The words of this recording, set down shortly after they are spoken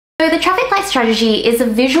So the traffic light strategy is a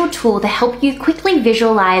visual tool to help you quickly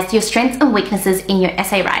visualize your strengths and weaknesses in your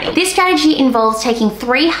essay writing. This strategy involves taking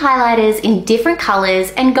 3 highlighters in different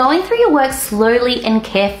colors and going through your work slowly and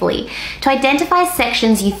carefully to identify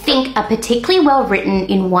sections you think are particularly well written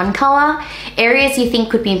in one color, areas you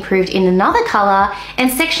think could be improved in another color,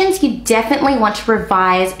 and sections you definitely want to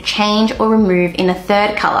revise, change, or remove in a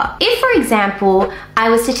third color. If, for example, I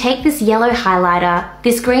was to take this yellow highlighter,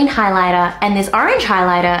 this green highlighter, and this orange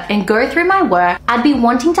highlighter and go through my work, I'd be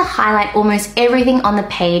wanting to highlight almost everything on the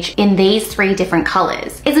page in these 3 different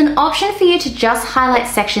colors. It's an option for you to just highlight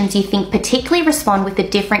sections you think particularly respond with the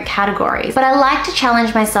different categories, but I like to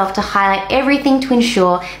challenge myself to highlight everything to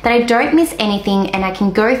ensure that I don't miss anything and I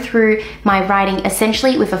can go through my writing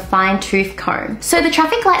essentially with a fine-tooth comb. So the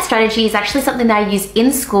traffic light strategy is actually something that I use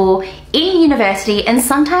in school, in university, and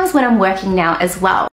sometimes when I'm working now as well.